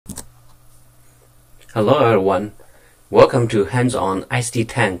Hello everyone, welcome to Hands-on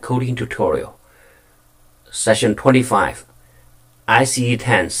ICD-10 Coding Tutorial, Session 25,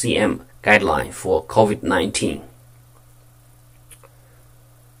 ICD-10-CM Guideline for COVID-19.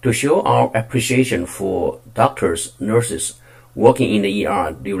 To show our appreciation for doctors, nurses working in the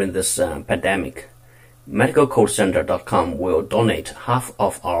ER during this pandemic, medicalcodecenter.com will donate half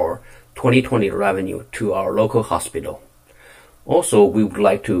of our 2020 revenue to our local hospital. Also, we would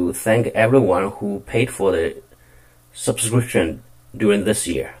like to thank everyone who paid for the subscription during this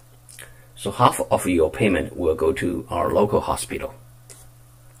year. So half of your payment will go to our local hospital.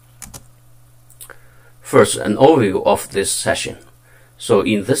 First, an overview of this session. So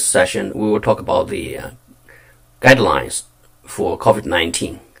in this session, we will talk about the guidelines for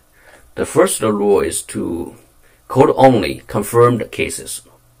COVID-19. The first rule is to code only confirmed cases,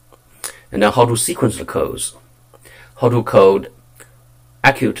 and then how to sequence the codes. How to code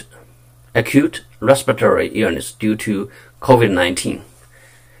acute respiratory illness due to COVID-19,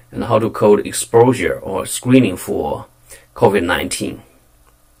 and how to code exposure or screening for COVID-19.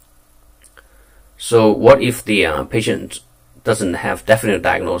 So what if the patient doesn't have definite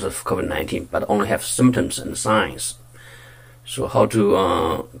diagnosis of COVID-19 but only have symptoms and signs? So how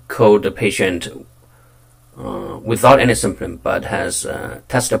to code the patient without any symptom but has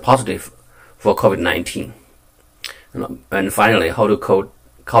tested positive for COVID-19. And finally, how to code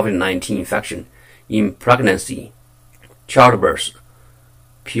COVID-19 infection in pregnancy, childbirth,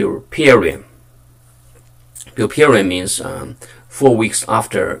 puerperium. Puerperium means 4 weeks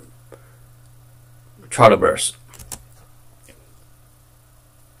after childbirth.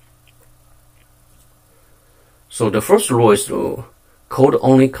 So the first rule is to code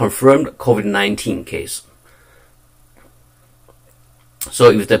only confirmed COVID-19 case.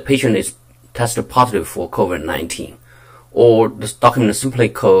 So if the patient is tested positive for COVID-19, or this document simply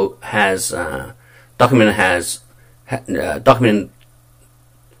document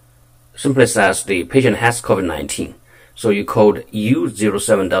simply says the patient has COVID-19, so you code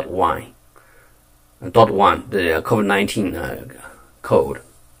U07.1, the COVID-19 code.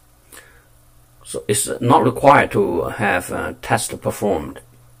 So it's not required to have a test performed.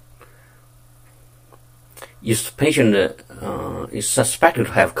 If the patient is suspected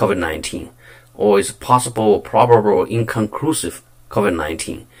to have COVID-19, or is possible, probable, inconclusive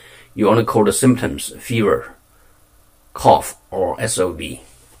COVID-19, you only code the symptoms: fever, cough, or SOB,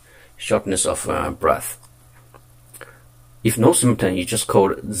 shortness of breath. If no symptom, you just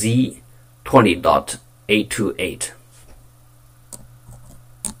code Z20.828.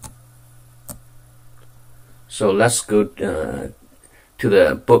 So let's go to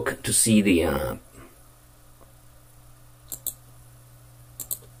the book to see the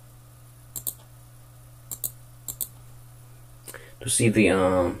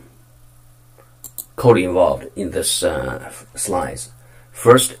code involved in this slides.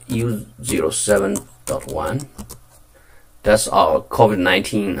 First, U07.1. That's our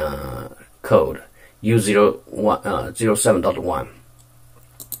COVID-19 code. U07.1.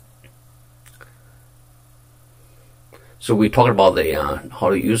 So we talked about the how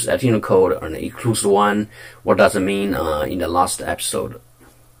to use Latino code and the inclusive one. What does it mean in the last episode?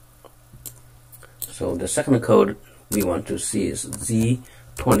 So the second code we want to see is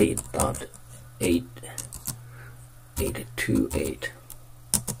Z20.828.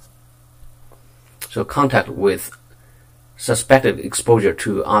 So contact with suspected exposure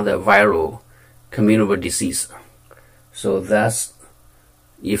to other viral communicable disease. So that's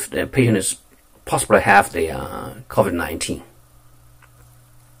if the patient is possibly have the COVID-19.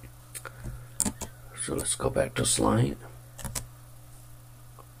 So let's go back to slide.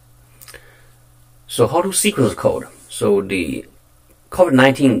 So how to sequence code? So the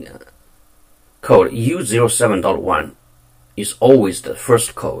COVID-19 code U07.1 is always the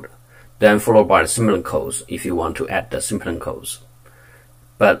first code, then followed by the symptom codes if you want to add the symptom codes.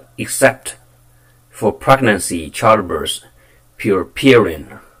 But except for pregnancy, childbirth,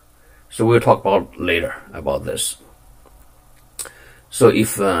 puerperium. So we'll talk about later about this. So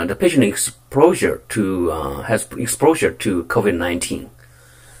if the patient has exposure to COVID-19,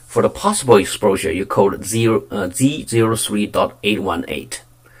 for the possible exposure, you code Z03.818.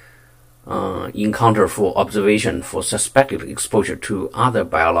 Encounter for observation for suspected exposure to other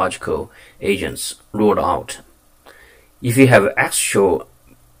biological agents ruled out. If you have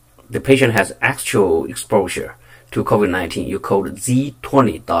the patient has actual exposure to COVID-19, you code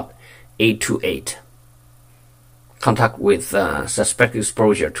Z20.828. Contact with suspected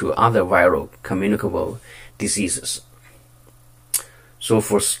exposure to other viral communicable diseases. So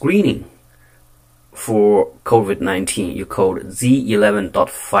for screening for COVID-19, you code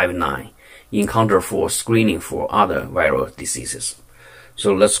Z11.59. encounter for screening for other viral diseases.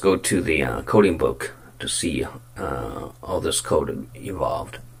 So let's go to the coding book to see how this code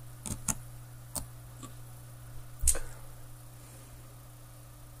evolved.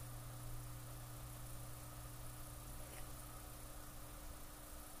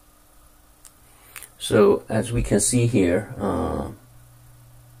 So as we can see here,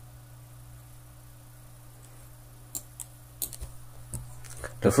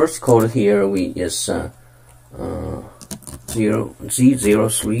 the first code here is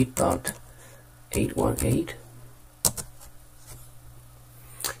Z03.818.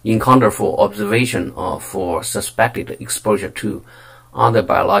 Encounter for observation for suspected exposure to other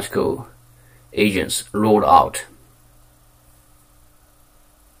biological agents ruled out.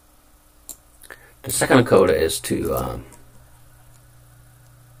 The second code is to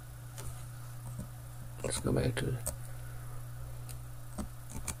let's go back to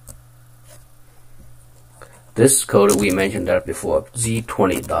this code we mentioned that before,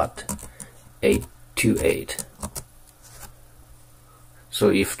 Z20.828. So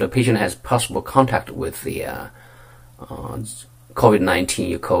if the patient has possible contact with the COVID-19,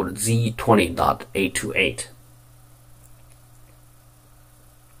 you code Z20.828.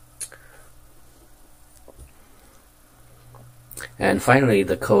 And finally,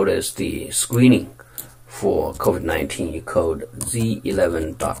 the code is the screening for COVID-19. You code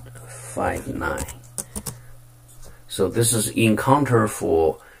Z11.59. So this is encounter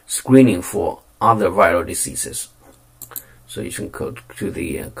for screening for other viral diseases. So you can code to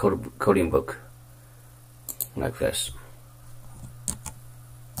the coding book like this.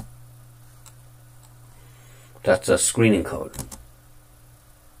 That's a screening code.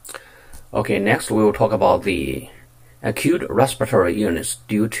 Okay, next we will talk about the acute respiratory illness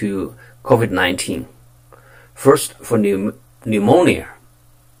due to COVID-19. First, for pneumonia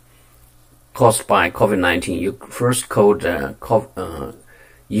caused by COVID-19, you first code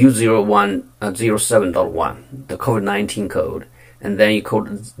U07.1, the COVID-19 code, and then you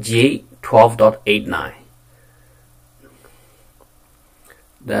code J12.89.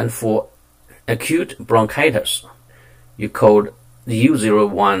 Then for acute bronchitis, you code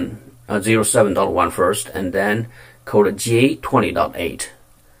U07.1 first, and then code J20.8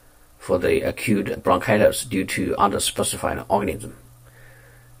 for the acute bronchitis due to unspecified organism.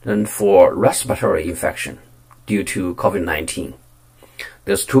 Then for respiratory infection due to COVID-19,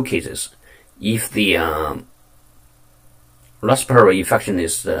 there's two cases. If the respiratory infection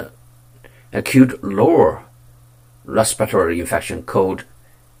is the acute lower respiratory infection, code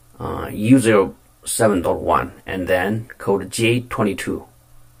U07.1 and then code J22.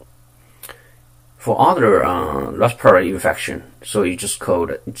 For other respiratory infection, so you just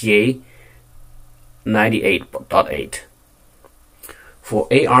code J98.8. For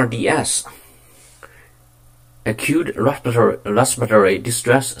ARDS, acute respiratory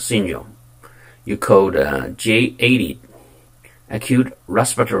distress syndrome, you code J80, acute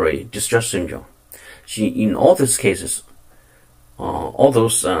respiratory distress syndrome. In all these cases, all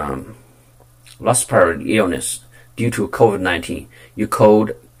those respiratory illness due to COVID-19, you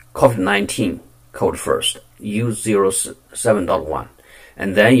code COVID-19 code first, U07.1,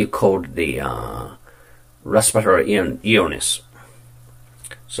 and then you code the respiratory illness.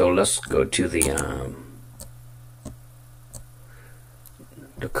 So let's go to the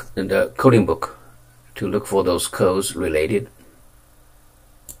coding book to look for those codes related.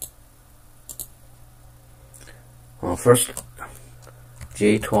 First,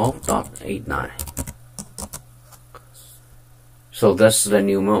 J12.89. So that's the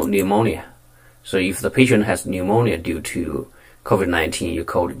pneumonia. So if the patient has pneumonia due to COVID-19, you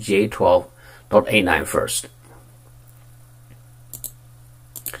code J12.89 first.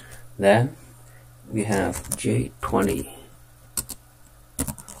 Then we have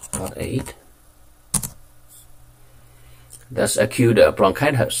J20.8. That's acute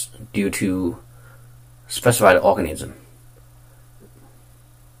bronchitis due to specified organism.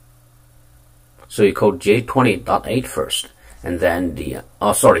 So you code J20.8 first, and then the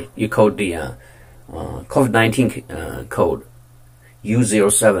you code the COVID-19 code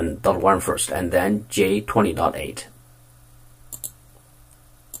U07.1 first, and then J20.8.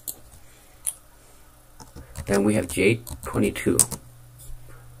 Then we have J22.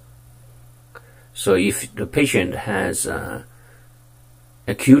 So if the patient has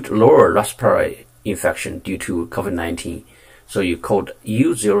acute lower respiratory infection due to COVID-19, so you code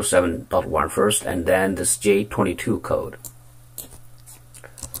U07.1 first, and then this J22 code.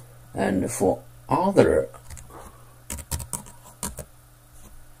 And for other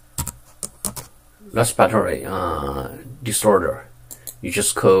respiratory disorder, you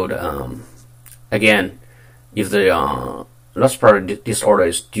just code Again, if the respiratory disorder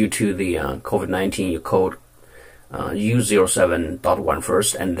is due to the COVID-19, you code U07.1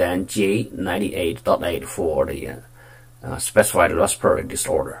 first, and then J98.8 for the specified respiratory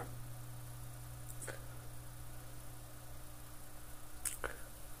disorder.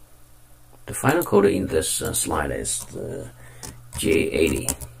 The final code in this slide is the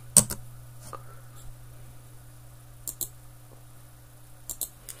J80.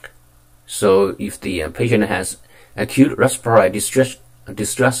 So if the patient has acute respiratory distress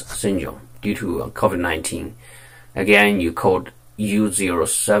syndrome due to COVID-19, again you code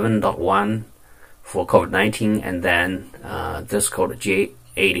U07.1 for COVID-19, and then this code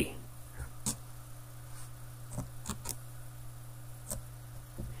J80.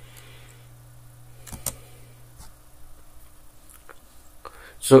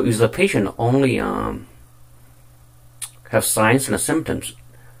 So if the patient only have signs and symptoms,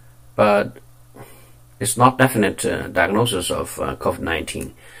 but it's not definite diagnosis of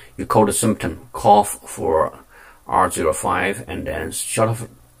COVID-19, you code the symptom cough for R05, and then short of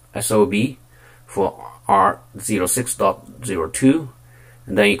SOB for R06.02,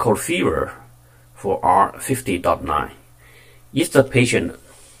 and then you code fever for R50.9. If the patient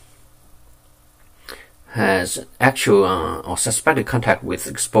has actual or suspected contact with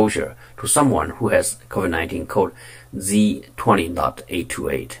exposure to someone who has COVID-19, code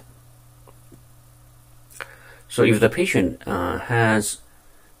Z20.828. So if the patient has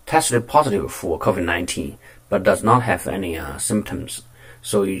tested positive for COVID-19 but does not have any symptoms,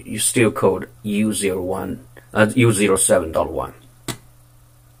 so you still code U07.1.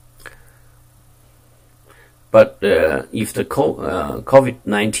 But if the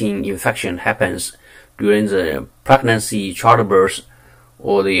COVID-19 infection happens during the pregnancy, childbirth,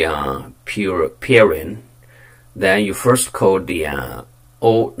 or the puerperium, then you first code the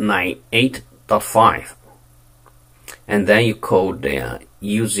 098.5, and then you code the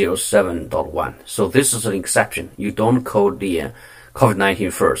U07.1. So this is an exception. You don't code the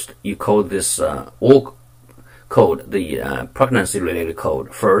COVID-19 first. You code this or code the pregnancy-related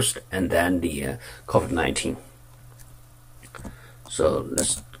code first, and then the COVID-19. So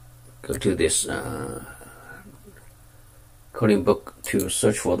let's go to this coding book to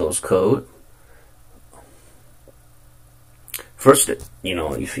search for those codes. First,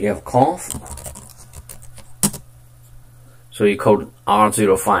 if you have cough, so you code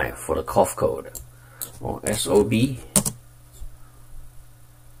R05 for the cough code, or SOB.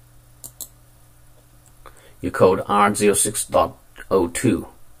 You code R06.02,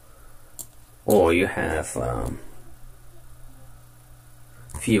 or you have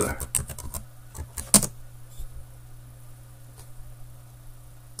fever.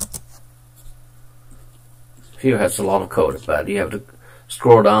 Fever has a lot of code, but you have to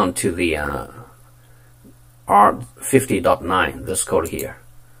scroll down to the R50.9, this code here,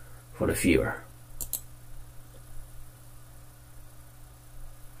 for the fever.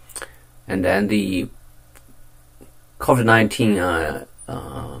 And then the COVID-19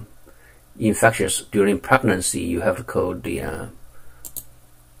 infections during pregnancy, you have to code the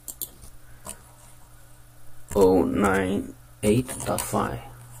 098.5.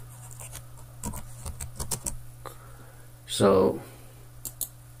 So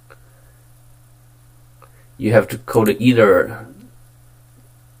you have to code either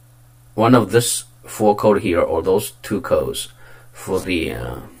one of this 4 code here or those 2 codes for the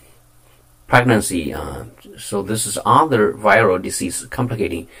pregnancy. So this is other viral disease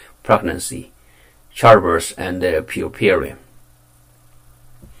complicating pregnancy, childbirth, and the puerperium.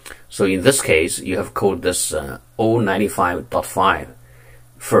 So in this case, you have code this 095.5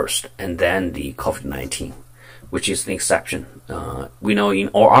 first, and then the COVID-19, which is the exception. We know in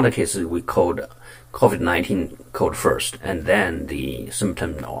all other cases we code COVID-19 code first, and then the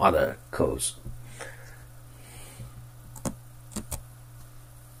symptom or other codes.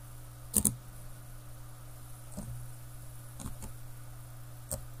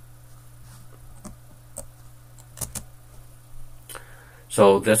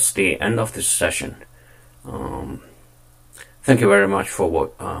 So that's the end of this session. Thank you very much for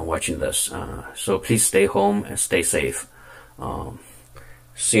watching this. So please stay home and stay safe.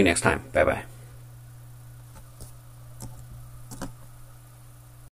 See you next time. Bye bye.